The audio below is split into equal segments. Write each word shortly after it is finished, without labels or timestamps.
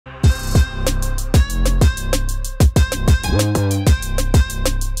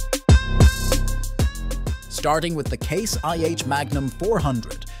starting with the Case IH Magnum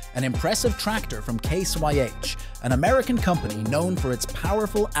 400, an impressive tractor from Case YH, an American company known for its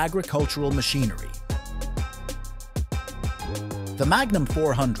powerful agricultural machinery. The Magnum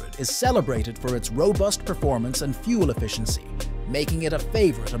 400 is celebrated for its robust performance and fuel efficiency, making it a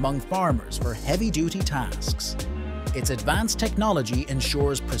favorite among farmers for heavy-duty tasks. Its advanced technology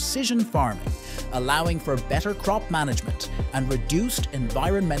ensures precision farming, allowing for better crop management and reduced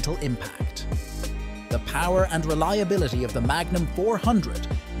environmental impact. The power and reliability of the Magnum 400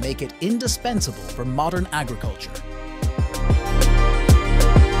 make it indispensable for modern agriculture.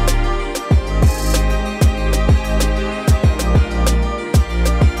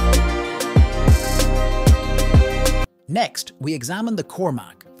 Next, we examine the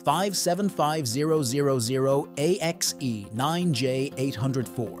Cormac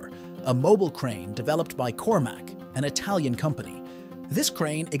 575000AXE9J804, a mobile crane developed by Cormac, an Italian company. This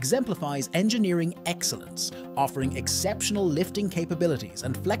crane exemplifies engineering excellence, offering exceptional lifting capabilities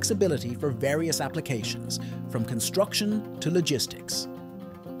and flexibility for various applications, from construction to logistics.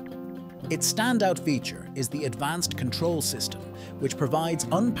 Its standout feature is the advanced control system, which provides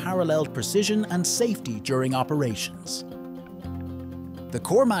unparalleled precision and safety during operations. The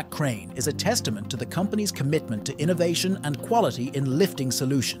Cormac crane is a testament to the company's commitment to innovation and quality in lifting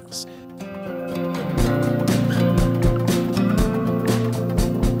solutions.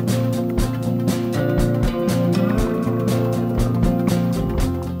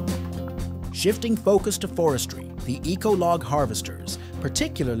 Shifting focus to forestry, the Ecolog harvesters,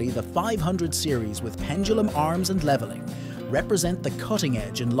 particularly the 500 series with pendulum arms and leveling, represent the cutting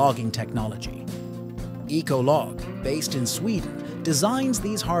edge in logging technology. Ecolog, based in Sweden, designs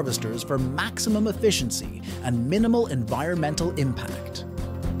these harvesters for maximum efficiency and minimal environmental impact.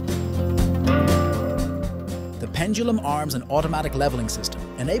 The pendulum arms and automatic leveling system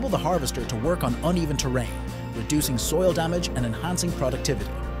enable the harvester to work on uneven terrain, reducing soil damage and enhancing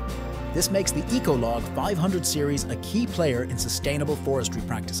productivity. This makes the Ecolog 500 series a key player in sustainable forestry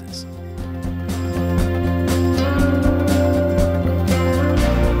practices.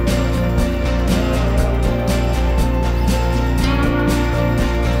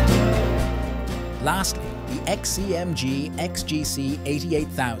 Lastly, the XCMG XGC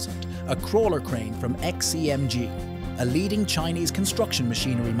 88000, a crawler crane from XCMG, a leading Chinese construction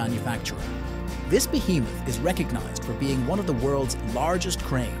machinery manufacturer. This behemoth is recognized for being one of the world's largest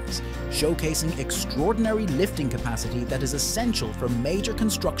cranes, showcasing extraordinary lifting capacity that is essential for major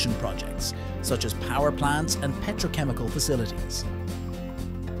construction projects, such as power plants and petrochemical facilities.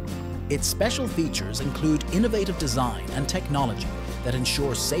 Its special features include innovative design and technology that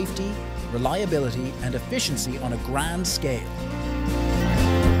ensure safety, reliability, and efficiency on a grand scale.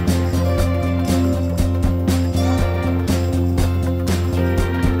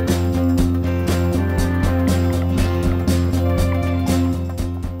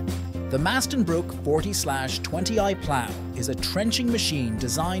 The Mastenbrook 40/20i plough is a trenching machine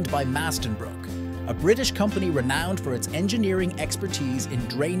designed by Mastenbrook, a British company renowned for its engineering expertise in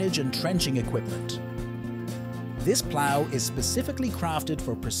drainage and trenching equipment. This plough is specifically crafted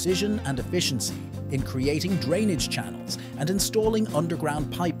for precision and efficiency in creating drainage channels and installing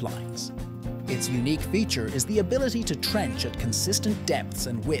underground pipelines. Its unique feature is the ability to trench at consistent depths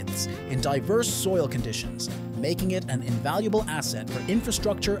and widths in diverse soil conditions, making it an invaluable asset for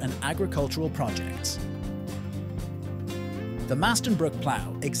infrastructure and agricultural projects. The Mastenbrook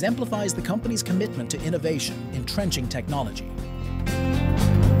plough exemplifies the company's commitment to innovation in trenching technology.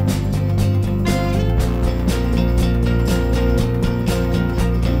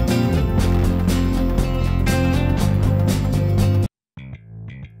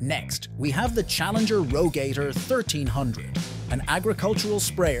 Next, we have the Challenger Rogator 1300, an agricultural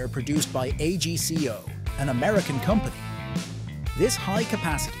sprayer produced by AGCO, an American company. This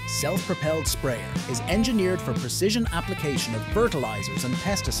high-capacity, self-propelled sprayer is engineered for precision application of fertilizers and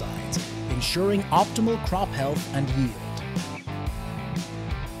pesticides, ensuring optimal crop health and yield.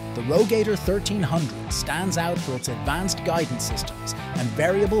 The Rogator 1300 stands out for its advanced guidance systems and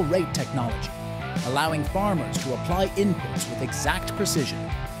variable rate technology, allowing farmers to apply inputs with exact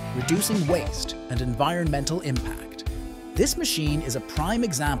precision, reducing waste and environmental impact. This machine is a prime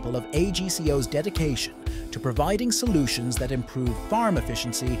example of AGCO's dedication to providing solutions that improve farm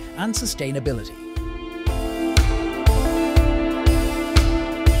efficiency and sustainability.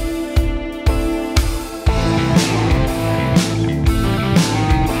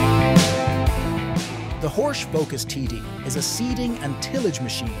 The Horsch Focus TD is a seeding and tillage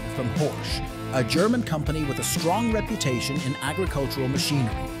machine from Horsch, a German company with a strong reputation in agricultural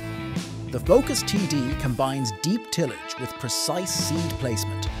machinery. The Focus TD combines deep tillage with precise seed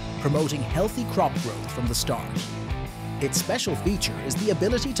placement, promoting healthy crop growth from the start. Its special feature is the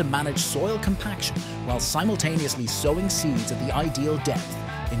ability to manage soil compaction while simultaneously sowing seeds at the ideal depth,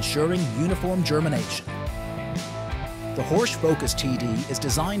 ensuring uniform germination. The Horsch Focus TD is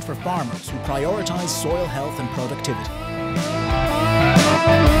designed for farmers who prioritize soil health and productivity.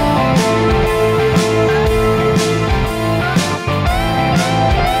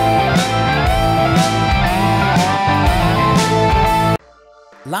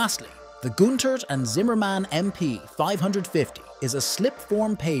 Lastly, the Guntert and Zimmermann MP 550 is a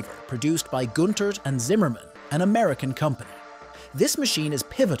slip-form paver produced by Guntert and Zimmermann, an American company. This machine is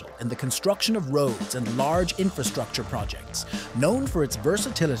pivotal in the construction of roads and large infrastructure projects, known for its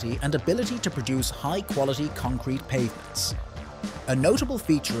versatility and ability to produce high-quality concrete pavements. A notable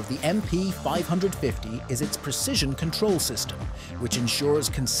feature of the MP 550 is its precision control system, which ensures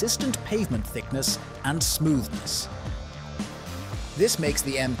consistent pavement thickness and smoothness. This makes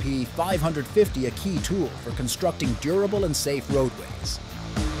the MP 550 a key tool for constructing durable and safe roadways.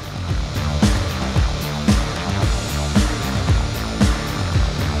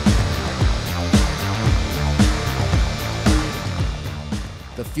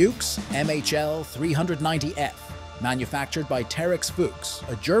 The Fuchs MHL 390F, manufactured by Terex Fuchs,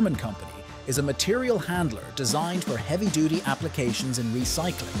 a German company, is a material handler designed for heavy-duty applications in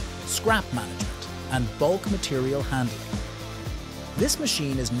recycling, scrap management, and bulk material handling. This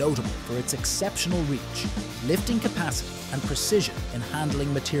machine is notable for its exceptional reach, lifting capacity, and precision in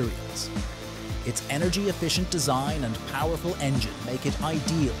handling materials. Its energy-efficient design and powerful engine make it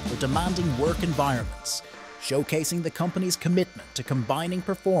ideal for demanding work environments, showcasing the company's commitment to combining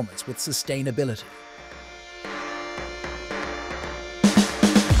performance with sustainability.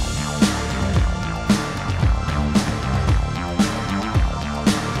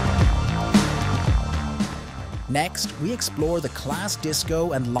 Next, we explore the Claas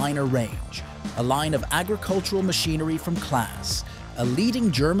Disco and Liner range, a line of agricultural machinery from Claas, a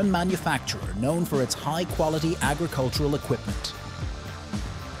leading German manufacturer known for its high-quality agricultural equipment.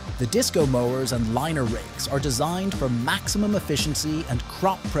 The Disco mowers and Liner rakes are designed for maximum efficiency and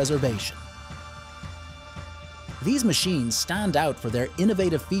crop preservation. These machines stand out for their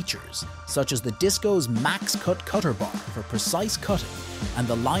innovative features, such as the Disco's Max Cut cutter bar for precise cutting, and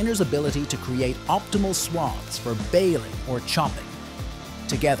the Liner's ability to create optimal swaths for baling or chopping.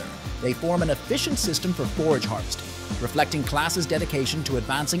 Together, they form an efficient system for forage harvesting, reflecting Claas's dedication to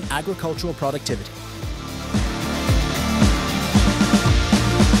advancing agricultural productivity.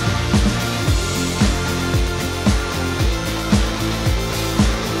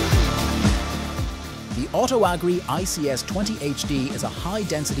 The AutoAgri ICS 20HD is a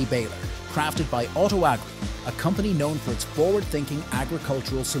high-density baler crafted by AutoAgri, a company known for its forward-thinking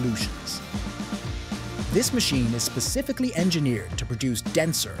agricultural solutions. This machine is specifically engineered to produce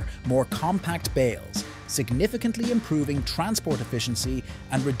denser, more compact bales, significantly improving transport efficiency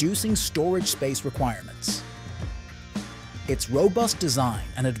and reducing storage space requirements. Its robust design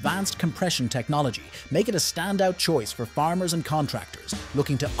and advanced compression technology make it a standout choice for farmers and contractors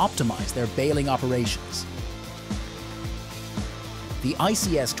looking to optimize their baling operations. The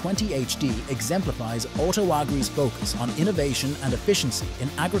ICS 20HD exemplifies AutoAgri's focus on innovation and efficiency in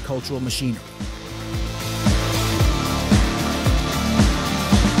agricultural machinery.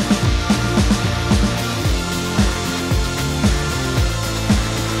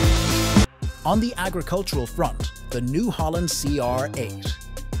 On the agricultural front, the New Holland CR8,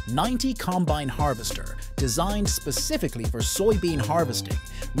 90 combine harvester, designed specifically for soybean harvesting,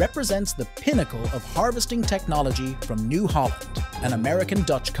 represents the pinnacle of harvesting technology from New Holland, an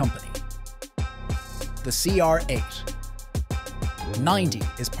American-Dutch company. The CR8 90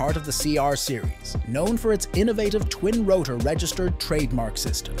 is part of the CR series, known for its innovative twin-rotor registered trademark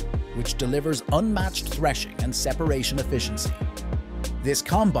system, which delivers unmatched threshing and separation efficiency. This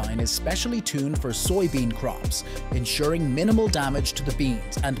combine is specially tuned for soybean crops, ensuring minimal damage to the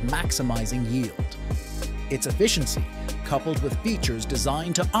beans and maximizing yield. Its efficiency, coupled with features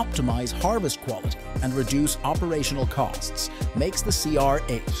designed to optimize harvest quality and reduce operational costs, makes the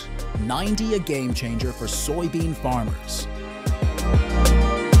CR8 90 a game changer for soybean farmers.